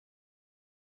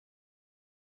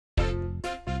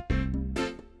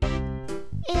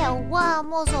Eu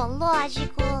amo o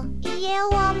zoológico. E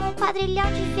eu amo um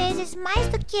quadrilhão de vezes mais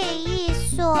do que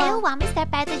isso. Eu amo estar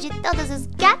perto de todos os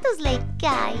gatos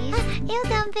legais. Eu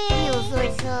também. E os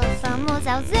ursos. Vamos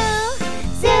ao zoo.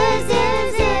 Zoo,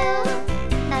 zoo, zoo.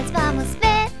 Nós vamos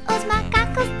ver os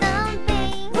macacos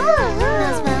também.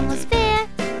 Nós vamos ver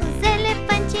os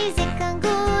elefantes e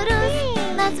cangurus.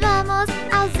 Nós vamos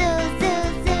ao zoo, zoo,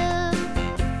 zoo.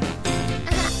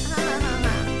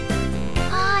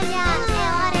 Olha, é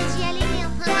hora de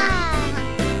alimentar.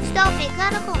 Estou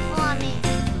ficando com fome.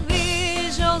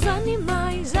 Veja os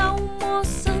animais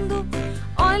almoçando.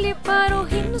 Olhe para o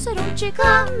rinoceronte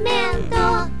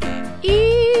Comendo.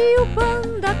 e o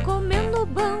panda comendo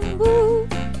bambu.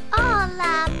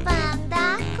 Olá,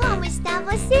 panda, como está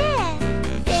você?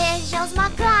 Veja os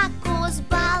macacos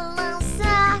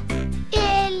balançar.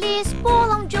 Eles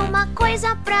pulam de uma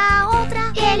coisa pra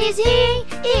outra. Eles riem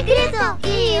e gritam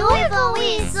e uivam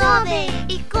e sobem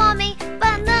e comem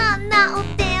banana o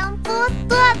tempo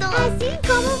todo. Assim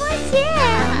como você.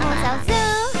 Vamos ao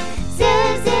zoo, zoo,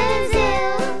 zoo,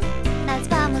 zoo. Nós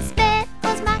vamos ver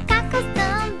os macacos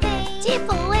também.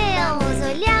 Tipo eu. Vamos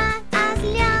olhar as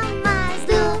lhamas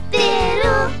do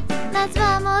Peru. Nós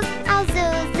vamos ao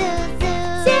zoo, zoo, zoo.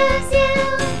 Zoo, zoo.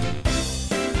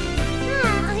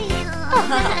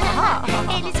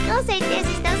 Eles com certeza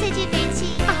estão se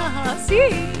divertindo. Ah,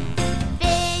 sim!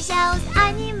 Veja os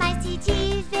animais se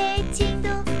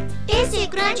divertindo. Esse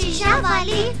grande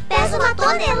javali pesa 1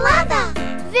 tonelada.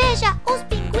 Veja os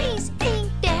pinguins em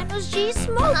ternos de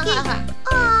smoking.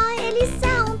 Oh, eles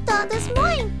são todos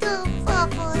muito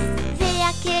fofos. Vê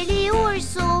aquele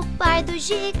urso pardo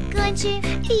gigante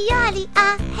e olhe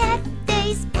a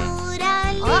répteis por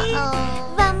ali.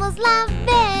 Vamos lá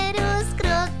ver os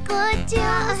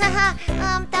crocodilos.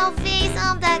 Talvez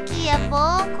daqui a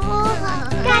pouco.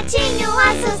 Gatinho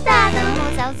assustado.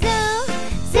 Vamos ao zoo,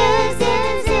 zoo,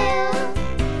 zoo, zoo.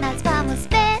 Nós vamos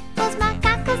ver os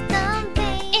macacos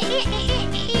também.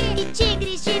 E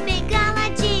tigres de bengala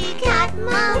de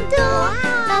Katmandu.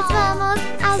 Nós vamos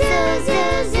ao zoo,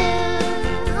 zoo, zoo.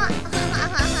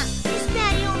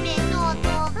 Espere um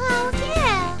minuto. O que é?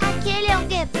 Aquele é um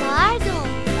guepardo?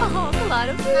 Oh,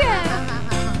 claro que é!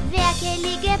 Vê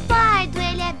aquele guepardo,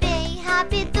 ele é bem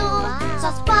rápido.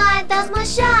 Suas patas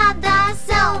manchadas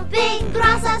são bem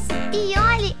grossas. E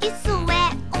olhe, isso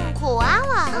é um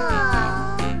koala?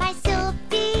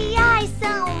 Marsupiais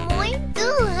são muito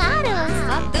raros.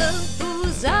 Há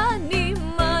tantos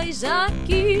animais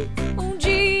aqui. Um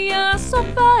dia só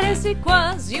parece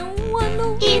quase um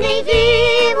ano. E nem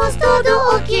vimos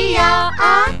tudo o que há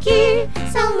aqui.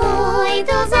 São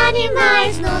muitos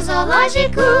animais no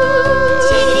zoológico.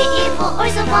 Tigre, hipo,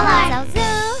 urso polar. Ao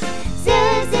zoo,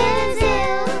 zoo, zoo,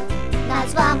 zoo.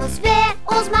 Nós vamos ver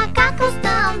os macacos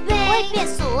também. Oi,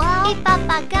 pessoal. E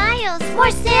papagaios,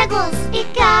 morcegos e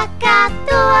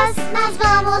cacatuas. Nós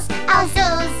vamos ao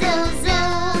zoo, zoo,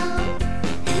 zoo.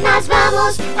 Nós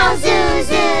vamos ao zoo,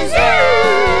 zoo, zoo.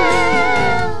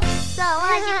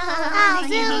 Zoológico ao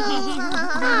zoo.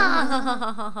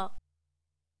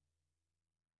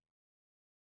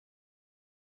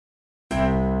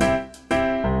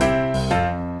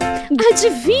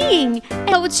 Adivinhem!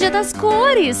 É o dia das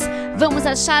cores! Vamos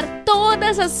achar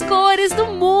todas as cores do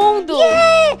mundo!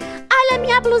 Yeah! Olha a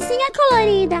minha blusinha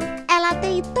colorida. Ela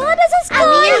tem todas as cores. A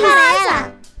minha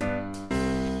amarela.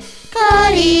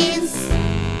 Cores,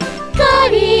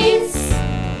 cores,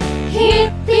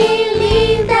 hippie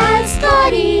lindas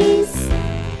cores.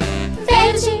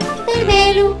 Verde,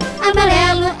 vermelho,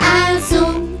 amarelo,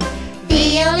 azul,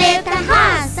 violeta,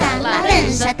 rosa,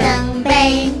 laranja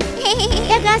também.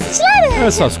 Eu gosto de laranja.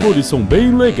 Essas cores são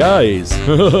bem legais.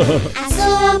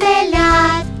 Azul é o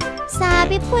melhor.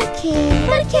 Sabe por quê?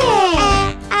 Porque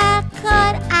é a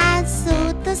cor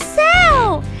azul do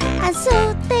céu.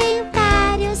 Azul tem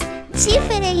vários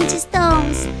diferentes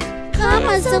tons, como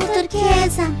azul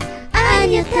turquesa,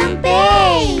 ânio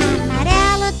também.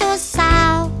 Amarelo do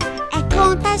sal é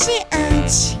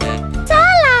contagiante.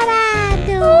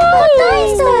 Ensolarado,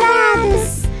 botões dourados,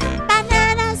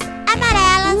 bananas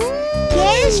amarelas,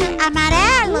 queijo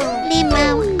amarelo,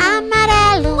 limão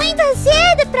amarelo. Muito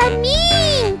azedo pra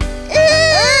mim.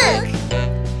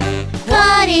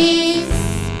 Cores,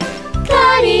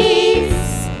 cores,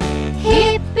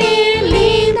 hippie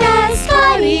lindas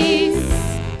cores.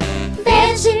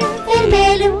 Verde,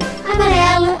 vermelho,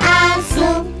 amarelo,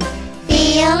 azul,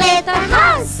 violeta,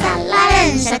 rosa,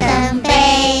 laranja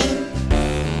também.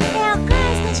 Eu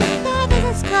gosto de todas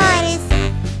as cores.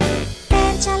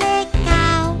 Verde é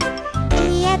legal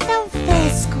e é tão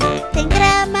fresco. Tem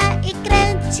grama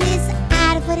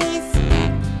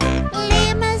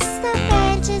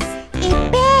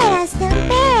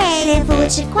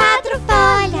de 4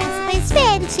 folhas. Mais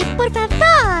verde, por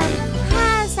favor.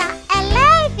 Rosa é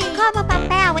leve como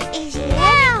papel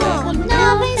higiênico, como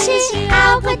nuvens de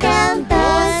algodão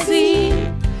doce.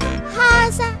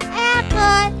 Rosa é a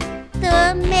cor do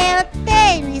meu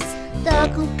tênis. Tô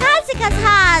com casicas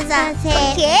rosas. O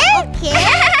quê? O quê?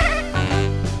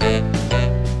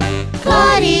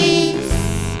 Cores,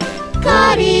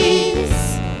 cores,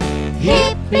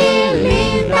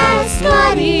 lindas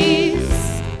cores.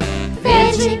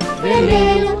 Verde,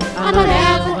 vermelho,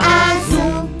 amarelo,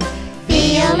 azul,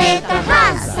 violeta,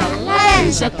 rosa,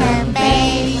 laranja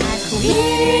também.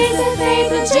 Arco-íris é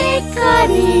feito de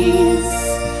cores.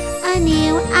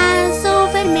 Anil azul,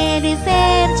 vermelho e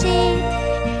verde,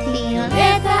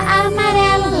 violeta,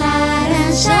 amarelo,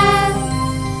 laranja.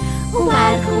 O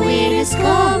arco-íris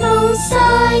como um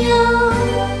sonho.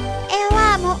 Eu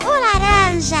amo o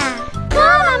laranja,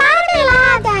 como a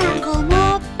marmelada, como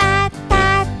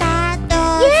batata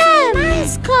doce.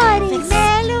 Mais cores.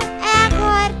 Vermelho é a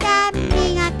cor da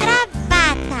minha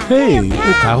gravata. Ei,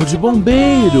 o carro de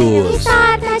bombeiros!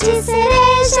 Torta de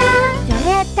cereja.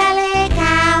 Violeta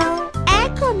legal é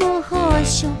como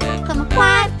roxo, como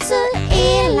quartzo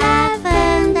e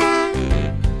lavanda.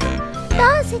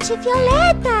 Doce de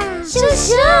violeta,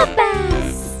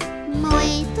 jujubas,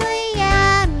 muito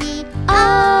yummy.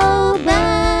 Oh,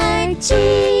 Bertie,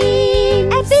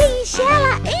 é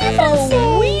berinjela em francês.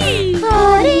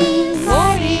 Cores,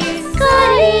 cores,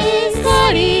 cores,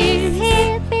 cores,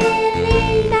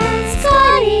 lindas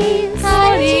cores,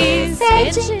 cores.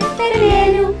 Verde,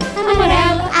 vermelho,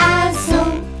 amarelo,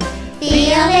 azul,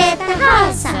 violeta,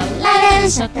 rosa,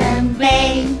 laranja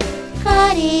também.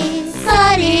 Cores,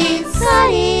 cores,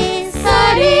 cores,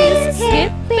 cores,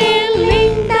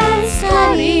 lindas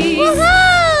cores.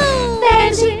 Uhul!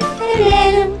 Verde,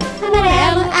 vermelho,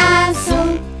 amarelo, azul,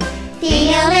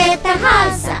 violeta,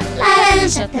 rosa,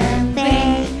 laranja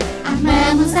também.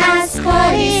 Amamos as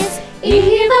cores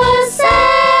e você.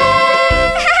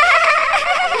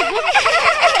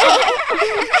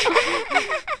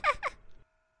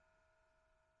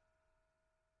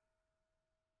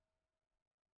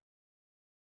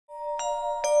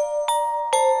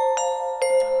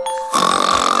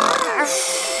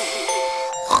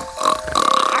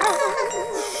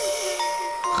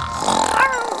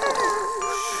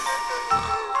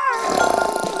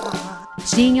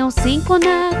 Tinham 5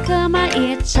 na cama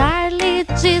e Charlie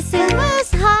disse: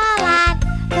 Vamos rolar,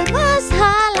 vamos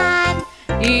rolar.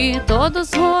 E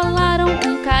todos rolaram,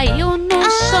 um caiu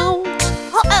no chão.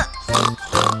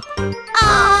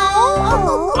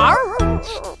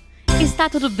 Está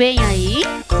tudo bem aí?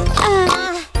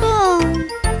 Bom.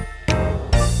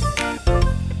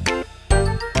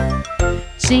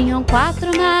 Tinham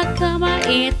 4 na cama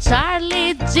e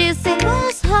Charlie disse: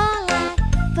 Vamos rolar,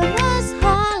 vamos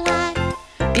rolar.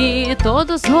 E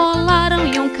todos rolaram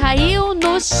e um caiu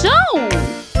no chão.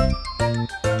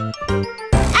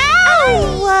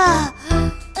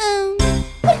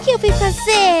 O que eu fui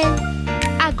fazer?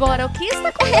 Agora, o que está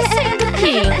acontecendo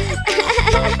aqui?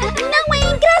 Não é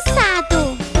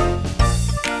engraçado.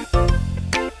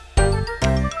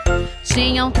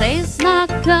 Tinham 3 na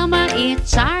cama e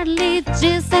Charlie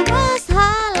disse: Vamos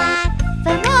rolar,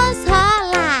 vamos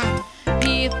rolar.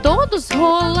 E todos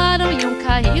rolaram e um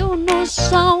caiu no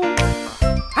chão.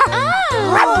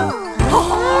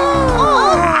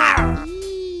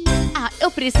 Eu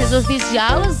preciso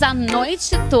vigiá-los a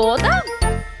noite toda?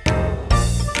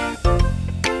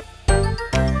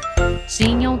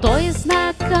 Tinham 2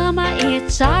 na cama e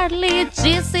Charlie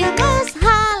disse: Vamos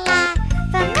rolar,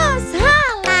 vamos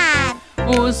rolar.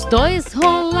 Os 2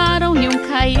 rolaram e um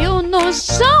caiu no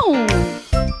chão.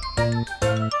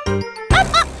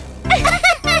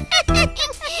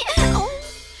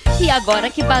 E agora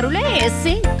que barulho é esse,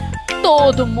 hein?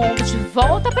 Todo mundo de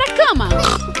volta pra cama.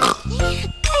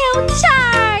 É o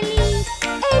Charlie.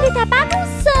 Ele tá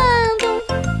bagunçando.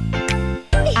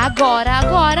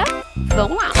 Agora,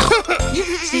 vamos lá.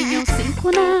 Tinham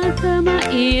 5 na cama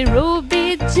e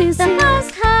Ruby disse: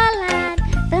 Vamos rolar,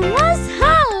 vamos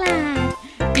rolar.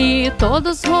 E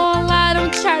todos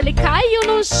rolaram, Charlie caiu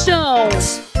no chão.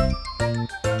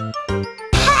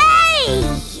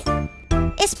 Hey!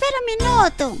 Espera um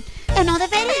minuto. Eu não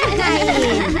deveria cair.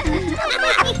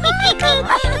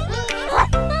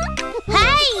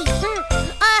 Hey!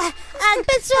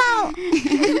 Pessoal,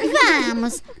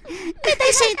 vamos. Me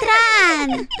deixa entrar.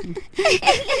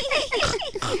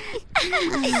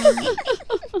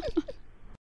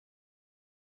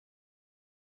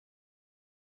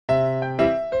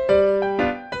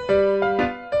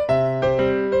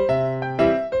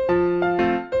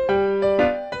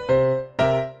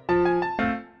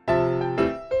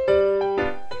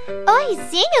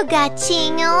 paizinho,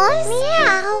 gatinhos.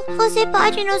 Miau. Você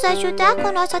pode nos ajudar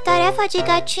com nossa tarefa de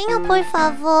gatinho, por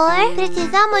favor?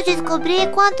 Precisamos descobrir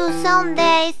quantos são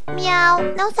 10. Miau.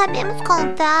 Não sabemos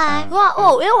contar.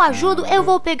 Eu ajudo. Eu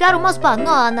vou pegar umas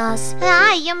bananas.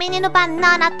 Ai, o menino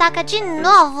banana ataca de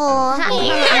novo.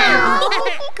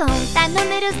 Contar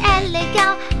números é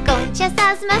legal. Conte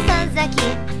essas maçãs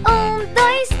aqui. 1,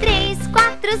 2, 3,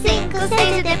 4, 5,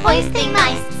 6 e depois tem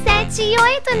mais 7,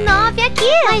 8, 9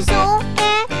 aqui. Mais um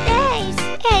é 10.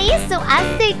 É isso,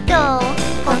 acertou.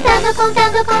 Contando,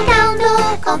 contando,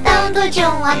 contando. Contando de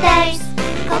 1 a 10.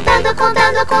 Contando,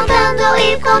 contando, contando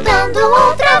e contando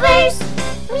outra vez.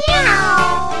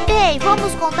 Miau. Ei,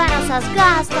 vamos contar nossas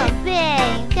garras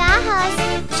também. Garras?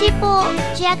 Tipo,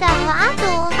 de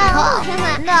agarrado?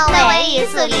 Não é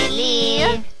isso,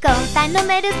 Lili. Contar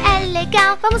números é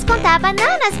legal. Vamos contar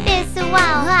bananas,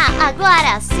 pessoal.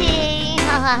 Agora sim.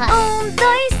 1,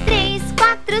 2, 3,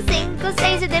 4, 5,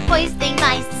 6 e depois tem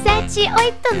mais 7,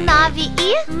 8, 9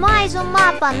 e mais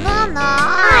uma banana.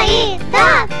 Aí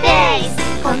dá 10.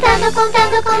 Contando,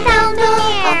 contando, contando.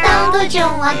 Contando de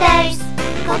 1 a 10.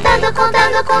 Contando,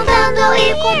 contando, contando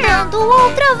e contando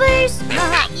outra vez.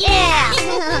 Yeah!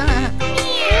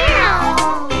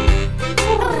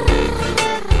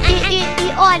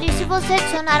 E olha, se você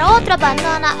adicionar outra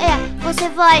banana, você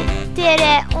vai ter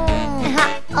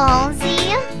 11.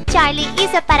 Charlie,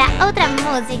 isso é para outra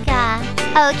música.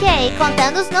 Ok,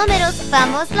 contando os números,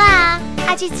 vamos lá.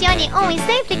 Adicione 1 e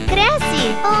sempre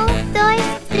cresce. 1, 2,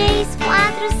 3,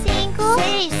 4, 5,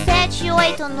 6, 7,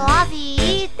 8, 9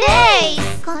 e 10.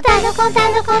 Contando,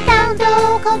 contando, contando.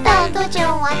 Contando de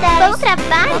 1 a 10. Bom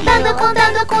trabalho. Contando,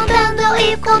 contando, contando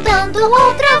e contando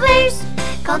outra vez.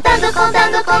 Contando,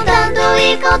 contando, contando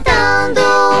e contando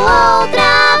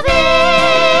outra vez.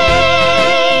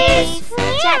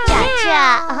 Tchá, tchá,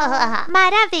 tchá.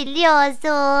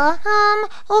 Maravilhoso.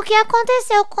 O que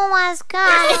aconteceu com as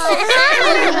garras?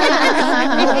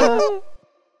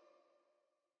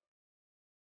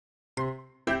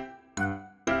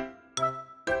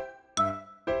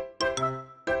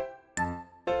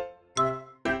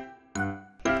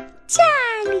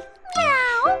 Charlie,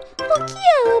 miau, o que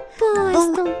é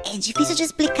oposto? Bom, é difícil de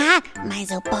explicar,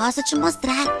 mas eu posso te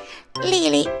mostrar.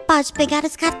 Lily, pode pegar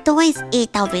os cartões e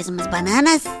talvez umas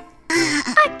bananas?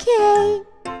 Ok.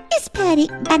 Espere,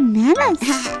 bananas?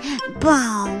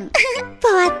 Bom,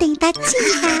 Boa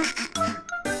tentativa.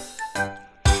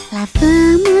 lá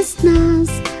vamos nós,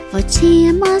 vou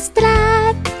te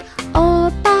mostrar.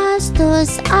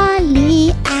 Opostos,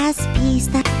 olhe as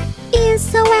pistas.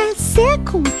 Isso é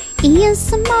seco,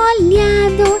 isso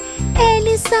molhado.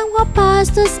 Eles são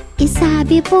opostos e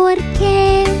sabe por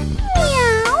quê?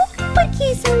 Miau,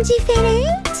 porque são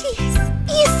diferentes.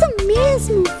 Isso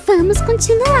mesmo, vamos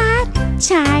continuar.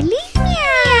 Charlie,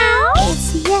 miau.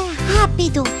 Esse é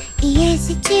rápido e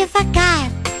esse devagar.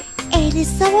 Eles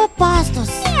são opostos.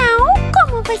 Miau,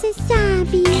 como você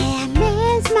sabe? É a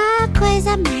mesma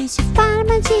coisa, mas de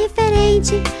forma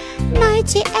diferente.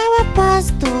 Noite é o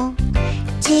oposto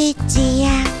de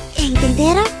dia.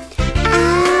 Entenderam?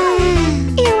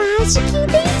 Eu acho que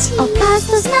entendi.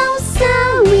 Opostos não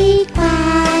são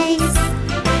iguais.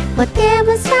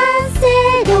 Podemos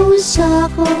fazer um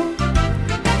jogo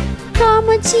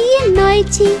como dia e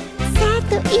noite,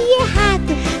 certo e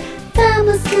errado.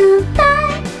 Vamos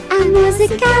cantar a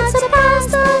música dos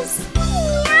opostos.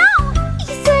 Miau,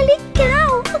 isso é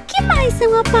legal. O que mais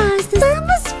são opostos?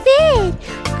 Vamos ver.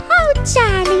 Oh,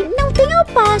 Charlie, não tem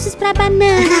opostos para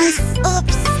bananas.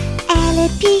 Ups, Ela é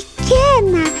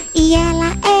pequena e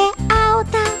ela é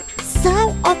alta. são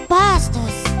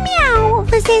opostos. Miau,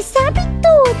 você sabe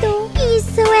tudo.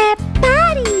 Isso é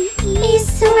pare,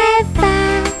 isso é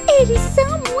vá. Eles são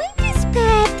muito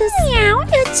espertos. Miau,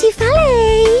 eu te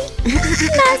falei.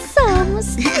 Nós somos.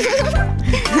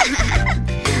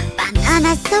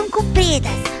 Bananas são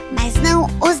compridas, mas não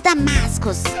os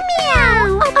damascos.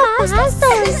 Miau,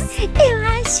 opostos. Eu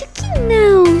acho que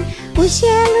não. O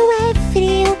gelo é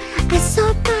frio, a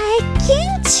sopa é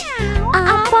quente.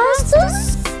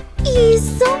 Opostos?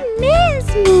 Isso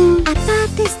mesmo. A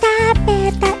porta está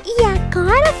aberta e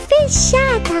agora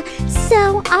fechada.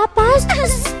 São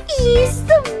opostos?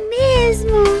 Isso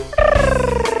mesmo.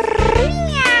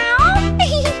 Miau.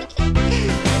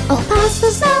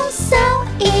 Opostos não são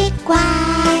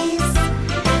iguais.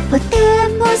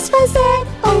 Podemos fazer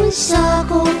um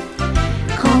jogo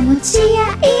como dia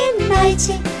e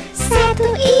noite, certo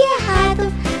e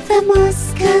errado. Vamos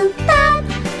cantar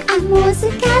a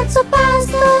música dos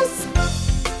opostos.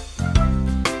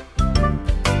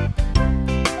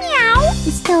 Miau,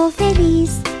 estou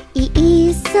feliz e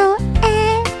isso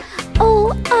é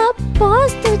o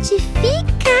oposto pode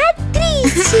ficar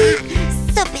triste.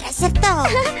 Super acertou.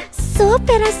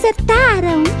 Super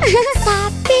acertaram.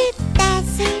 Sobe,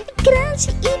 desce, grande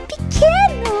e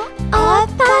pequeno.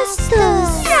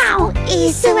 Opostos. Não,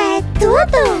 isso é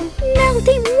tudo? Não,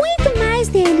 tem muito mais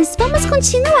deles. Vamos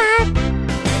continuar.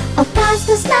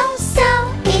 Opostos não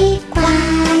são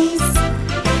iguais.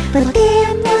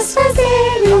 Podemos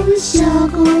fazer um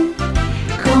jogo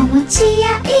como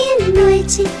dia e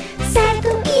noite, certo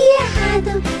e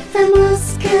errado.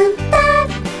 Vamos cantar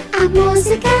a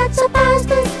música dos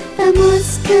opostos.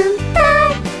 Vamos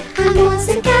cantar a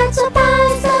música dos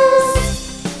opostos.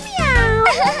 Miau.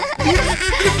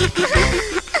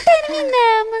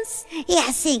 Terminamos. E é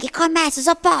assim que começa os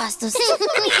opostos.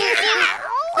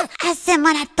 A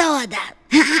semana toda.